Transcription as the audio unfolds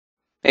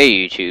Hey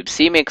YouTube,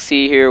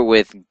 CMcC here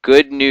with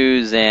good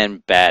news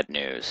and bad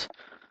news.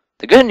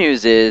 The good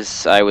news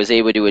is I was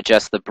able to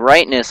adjust the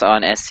brightness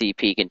on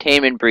SCP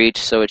Containment Breach,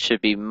 so it should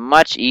be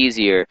much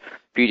easier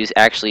for you to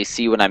actually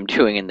see what I'm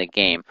doing in the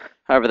game.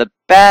 However, the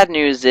bad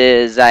news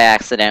is I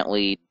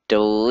accidentally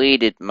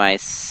deleted my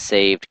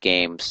saved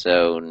game,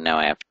 so now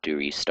I have to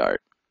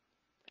restart.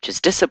 Which is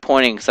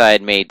disappointing because I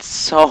had made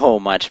so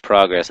much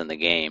progress in the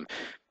game.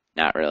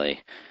 Not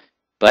really.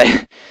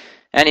 But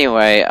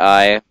anyway,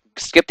 I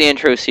skip the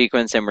intro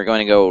sequence and we're going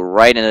to go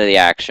right into the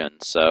action.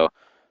 So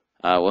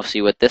we'll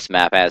see what this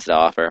map has to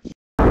offer.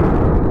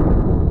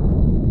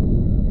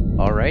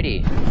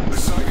 Alrighty. The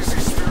site is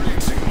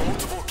experiencing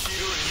multiple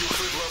Keter and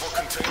Euclid level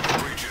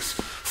containment breaches.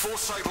 Full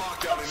site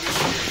lockdown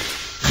initiated.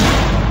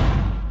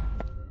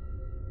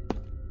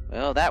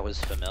 Well, that was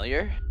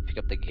familiar. Pick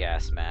up the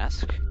gas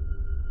mask.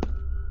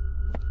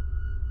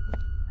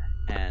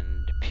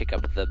 And pick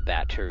up the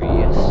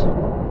batteries.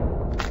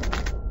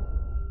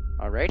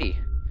 Alrighty.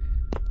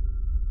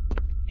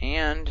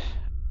 And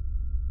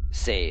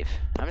save.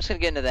 I'm just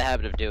gonna get into the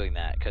habit of doing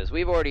that, because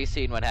we've already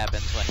seen what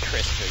happens when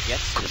Chris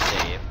forgets to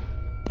save.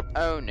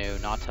 Oh no,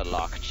 not a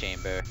lock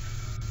chamber.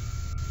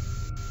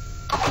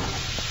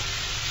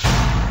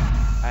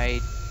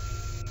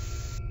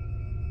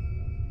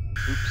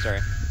 Oops,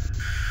 sorry.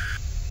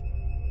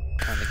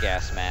 On the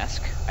gas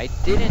mask. I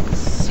didn't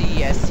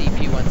see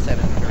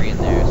SCP-173 in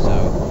there,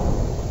 so...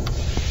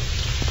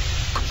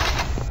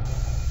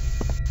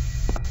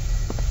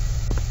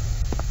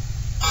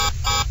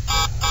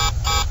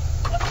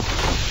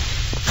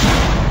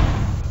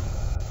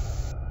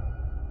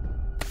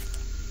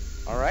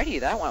 Alrighty,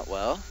 that went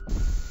well. I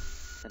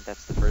think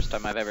that's the first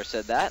time I've ever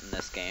said that in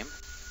this game.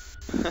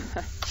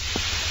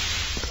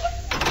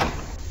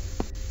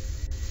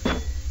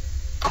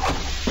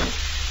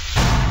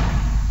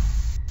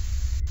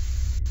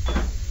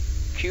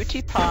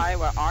 Cutie Pie,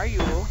 where are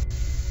you?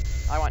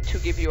 I want to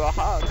give you a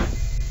hug.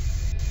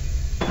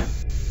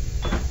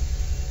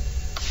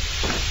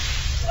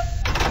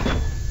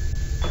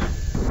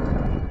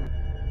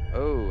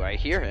 Oh, I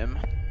hear him.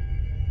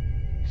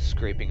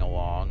 Scraping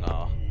along,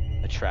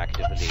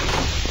 attractively.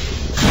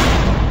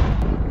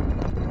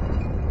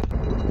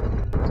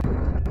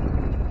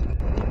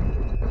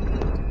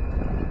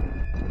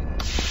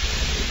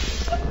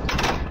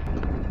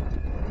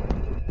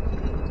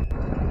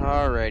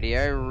 Alrighty,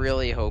 I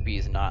really hope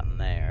he's not in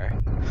there.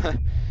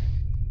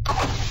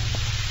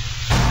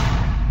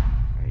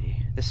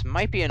 Alrighty. This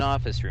might be an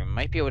office room.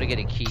 Might be able to get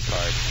a key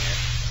card here.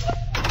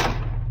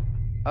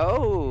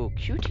 Oh,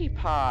 Cutie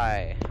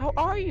Pie! How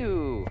are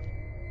you?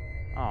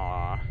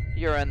 Aw,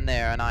 you're in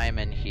there and I'm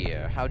in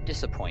here. How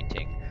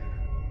disappointing.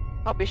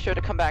 I'll be sure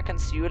to come back and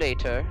see you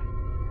later.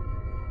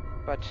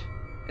 But,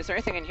 is there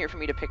anything in here for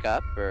me to pick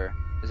up, or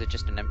is it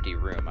just an empty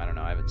room? I don't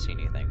know, I haven't seen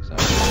anything, so...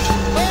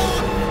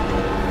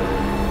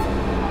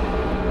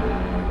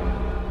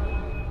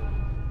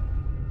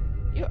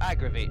 You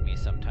aggravate me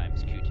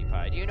sometimes, Cutie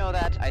Pie. Do you know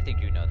that? I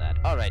think you know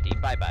that. Alrighty,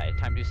 bye-bye.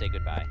 Time to say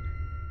goodbye.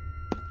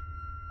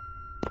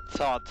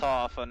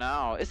 Ta-ta for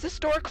now. Is this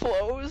door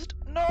closed?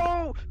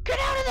 No! Get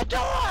out of the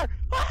door!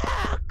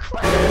 Ah,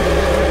 crap!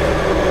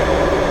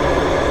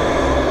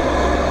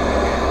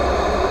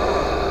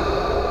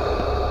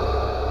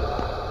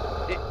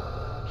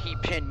 He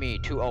pinned me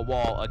to a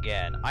wall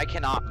again. I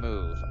cannot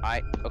move.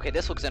 Okay,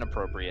 this looks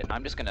inappropriate.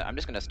 I'm just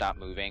gonna stop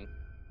moving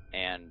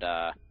and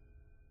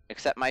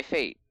accept my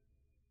fate.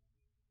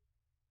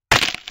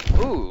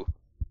 Ooh.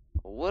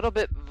 A little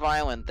bit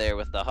violent there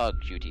with the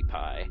hug, Cutie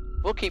Pie.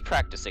 We'll keep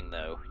practicing,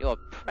 though. You'll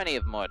have plenty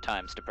of more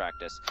times to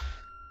practice.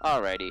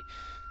 Alrighty.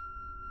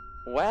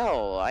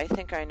 Well, I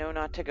think I know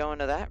not to go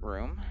into that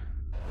room.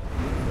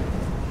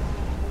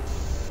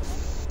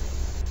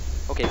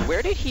 Okay,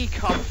 where did he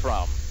come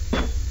from?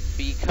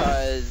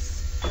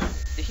 Because...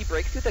 did he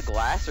break through the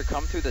glass or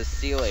come through the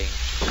ceiling?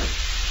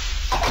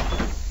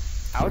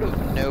 Out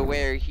of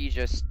nowhere, he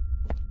just...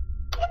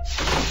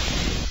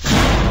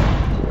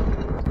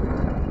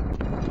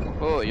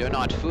 Oh, you're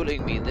not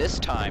fooling me this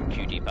time,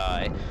 Cutie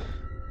Pie.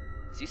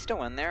 Is he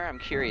still in there? I'm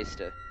curious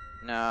to...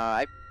 No,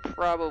 I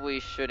probably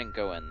shouldn't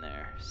go in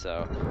there,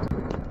 so...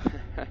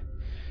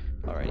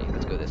 Alrighty,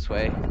 let's go this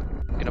way.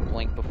 I'm gonna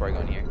blink before I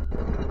go in here.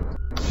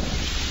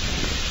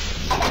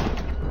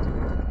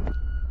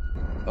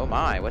 Oh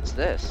my, what's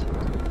this?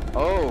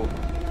 Oh!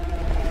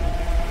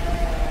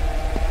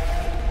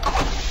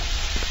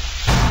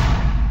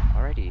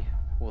 Alrighty,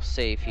 we'll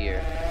save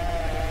here.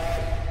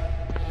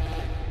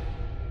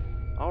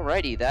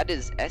 Alrighty, that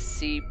is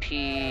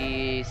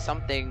SCP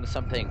something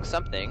something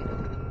something,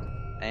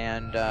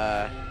 and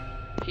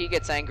he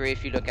gets angry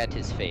if you look at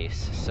his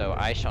face, so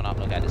I shall not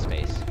look at his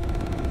face.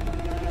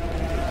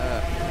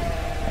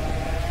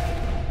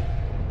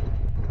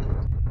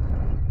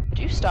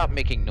 Do you stop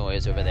making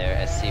noise over there,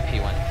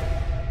 SCP-1?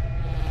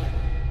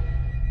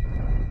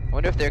 I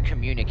wonder if they're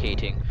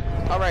communicating.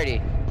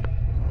 Alrighty.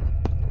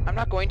 I'm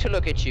not going to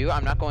look at you,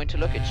 I'm not going to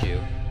look at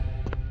you.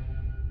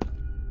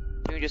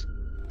 You just...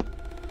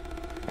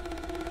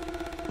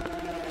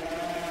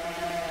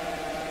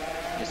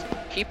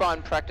 keep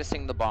on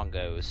practicing the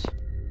bongos.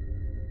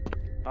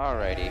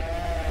 Alrighty.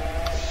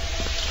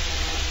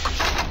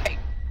 Hey!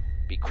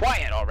 Be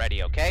quiet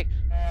already, okay?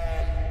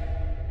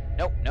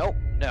 No, no,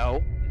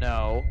 no,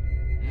 no,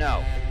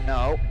 no,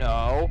 no,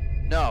 no,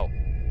 no,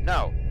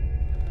 no.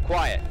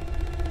 Quiet.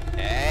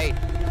 Hey!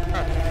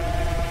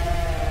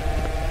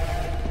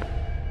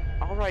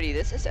 Alrighty,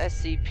 this is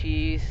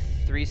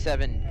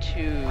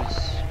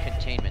SCP-372's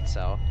containment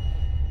cell.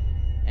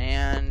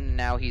 And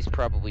now he's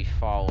probably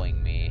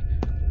following me.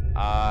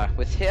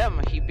 With him,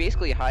 he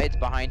basically hides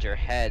behind your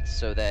head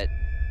so that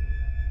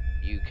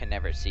you can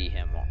never see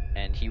him,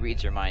 and he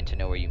reads your mind to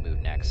know where you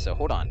move next. So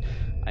hold on.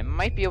 I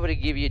might be able to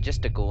give you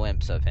just a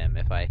glimpse of him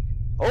if I...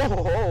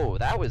 Oh,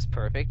 that was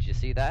perfect. You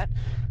see that?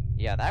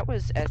 Yeah, that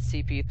was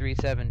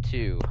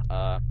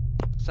SCP-372.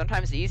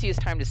 Sometimes the easiest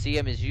time to see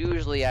him is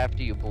usually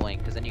after you blink,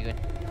 because then you can...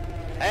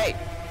 Hey!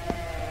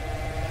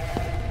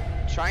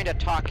 Trying to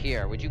talk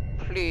here. Would you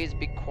please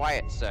be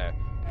quiet, sir?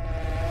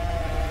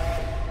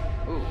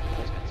 Ooh,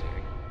 that's kind of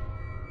scary.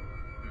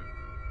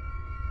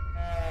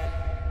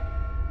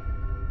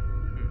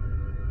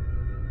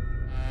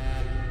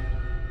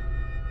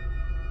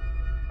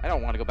 I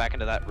don't want to go back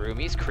into that room.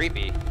 He's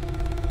creepy.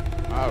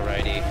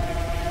 Alrighty.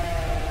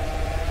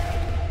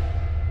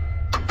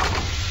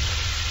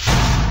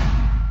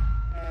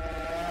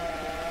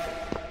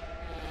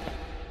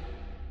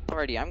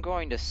 Alrighty, I'm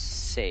going to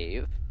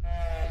save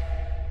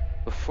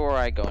before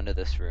I go into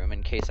this room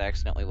in case I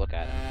accidentally look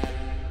at him.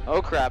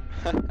 Oh crap.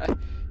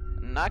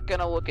 Not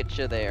gonna look at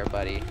you there,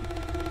 buddy.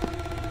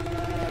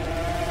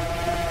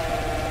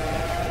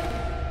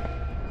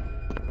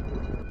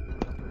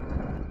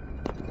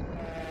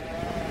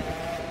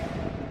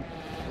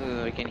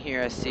 Ooh, I can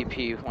hear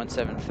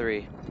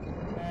SCP-173.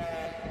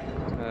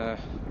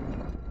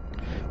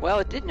 Well,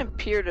 it didn't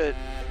appear to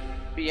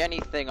be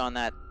anything on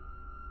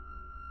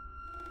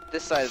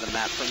this side of the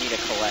map for me to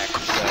collect,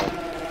 so...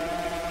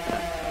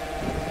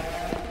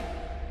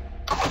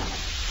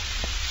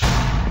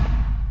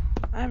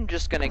 I'm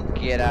just gonna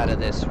get out of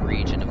this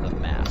region of the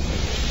map.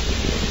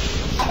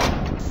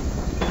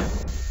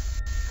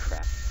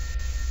 Crap.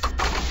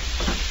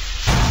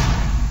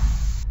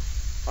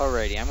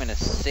 Alrighty, I'm gonna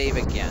save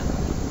again.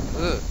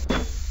 Ugh.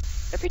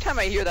 Every time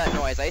I hear that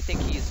noise, I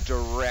think he's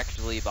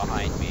directly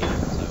behind me,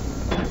 so...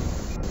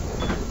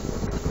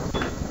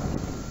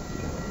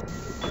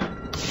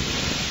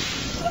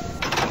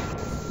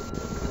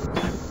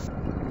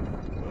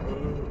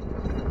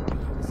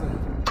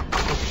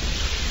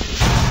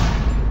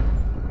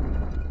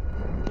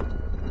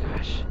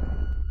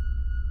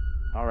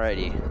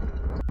 Alrighty.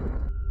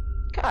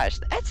 Gosh,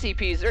 the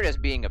SCPs, they're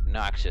just being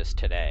obnoxious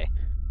today.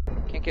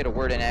 Can't get a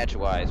word in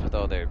edgewise with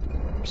all their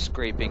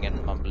scraping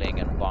and mumbling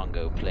and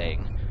bongo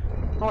playing.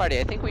 Alrighty,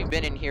 I think we've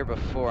been in here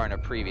before in a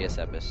previous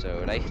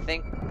episode. I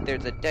think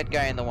there's a dead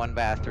guy in the one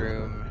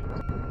bathroom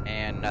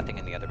and nothing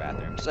in the other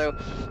bathroom. So,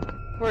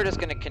 we're just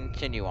gonna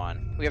continue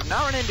on. We have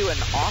now run into an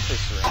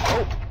office room.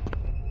 Oh!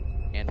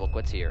 And look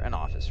what's here, an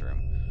office room.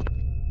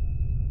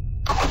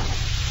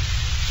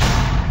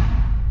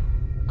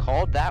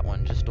 Called that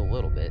one just a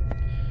little bit.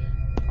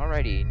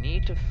 Alrighty,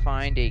 need to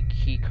find a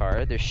key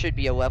card. There should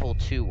be a level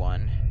 2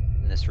 one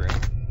in this room.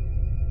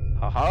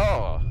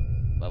 Haha!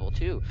 Level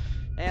 2.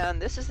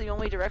 And this is the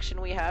only direction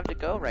we have to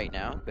go right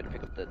now. Better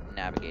pick up the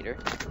navigator.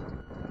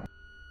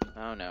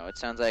 Oh no, it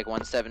sounds like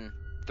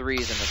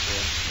 173's in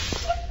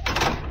this room.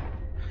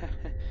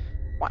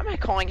 Why am I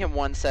calling him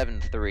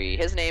 173?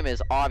 His name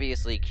is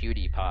obviously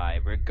Cutie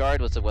Pie,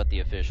 regardless of what the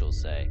officials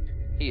say.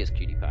 He is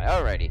Cutie Pie.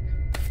 Alrighty.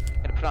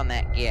 Gotta put on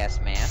that gas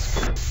mask.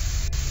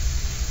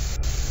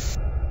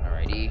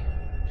 Alrighty.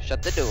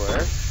 Shut the door.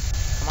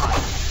 Come on.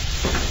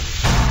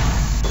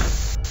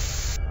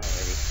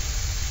 Alrighty.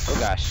 Oh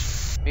gosh.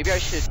 Maybe I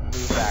should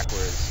move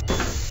backwards.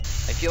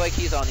 I feel like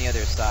he's on the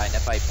other side, and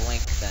if I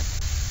blink, then...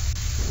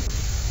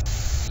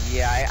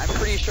 Yeah, I'm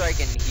pretty sure I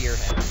can hear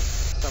him.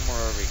 Somewhere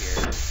over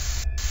here.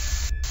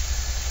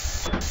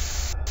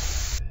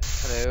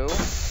 Hello?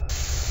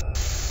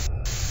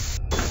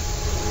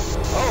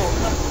 Oh,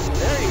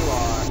 there you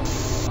are!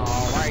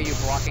 Oh, why are you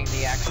blocking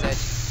the exit?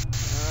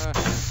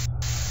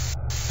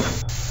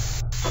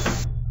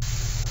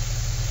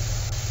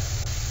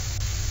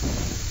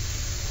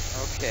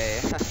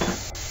 Okay.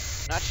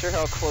 Not sure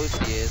how close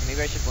he is.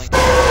 Maybe I should blink.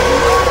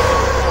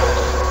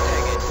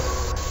 Dang it.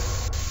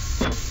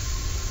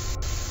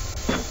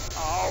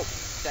 Oh,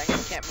 dang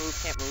it. Can't move,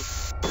 can't move.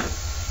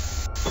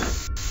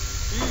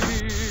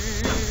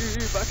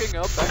 Backing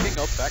up, backing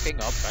up,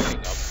 backing up, backing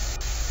up.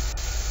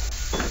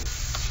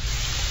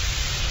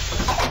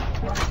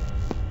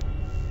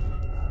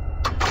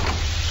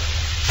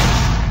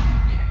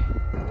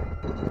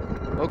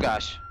 Oh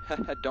gosh.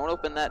 Don't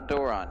open that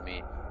door on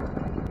me.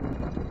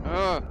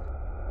 Ugh.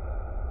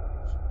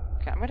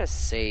 Okay, I'm gonna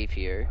save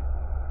here.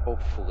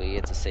 Hopefully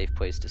it's a safe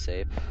place to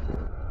save.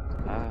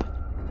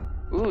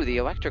 Ooh, the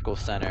electrical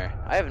center.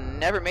 I have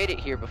never made it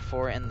here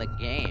before in the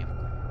game.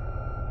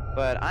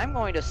 But I'm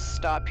going to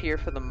stop here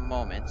for the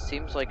moment.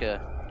 Seems like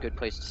a good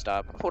place to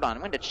stop. Hold on, I'm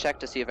going to check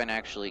to see if I can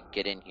actually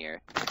get in here.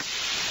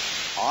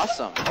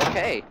 Awesome.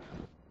 Okay.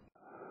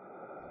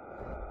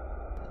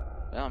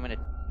 Well, I'm gonna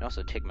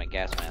also take my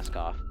gas mask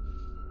off.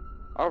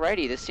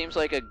 Alrighty, this seems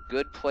like a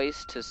good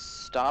place to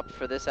stop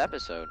for this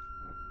episode.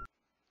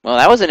 Well,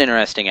 that was an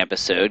interesting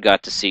episode.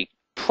 Got to see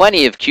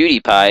plenty of Cutie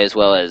Pie as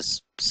well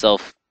as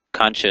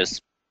self-conscious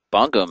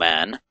Bongo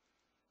Man.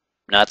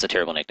 No, that's a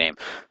terrible nickname.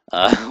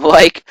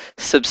 Like,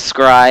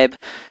 subscribe,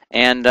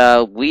 and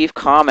leave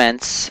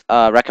comments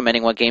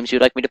recommending what games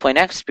you'd like me to play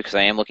next, because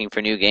I am looking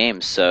for new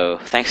games. So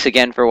thanks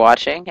again for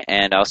watching,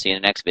 and I'll see you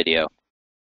in the next video.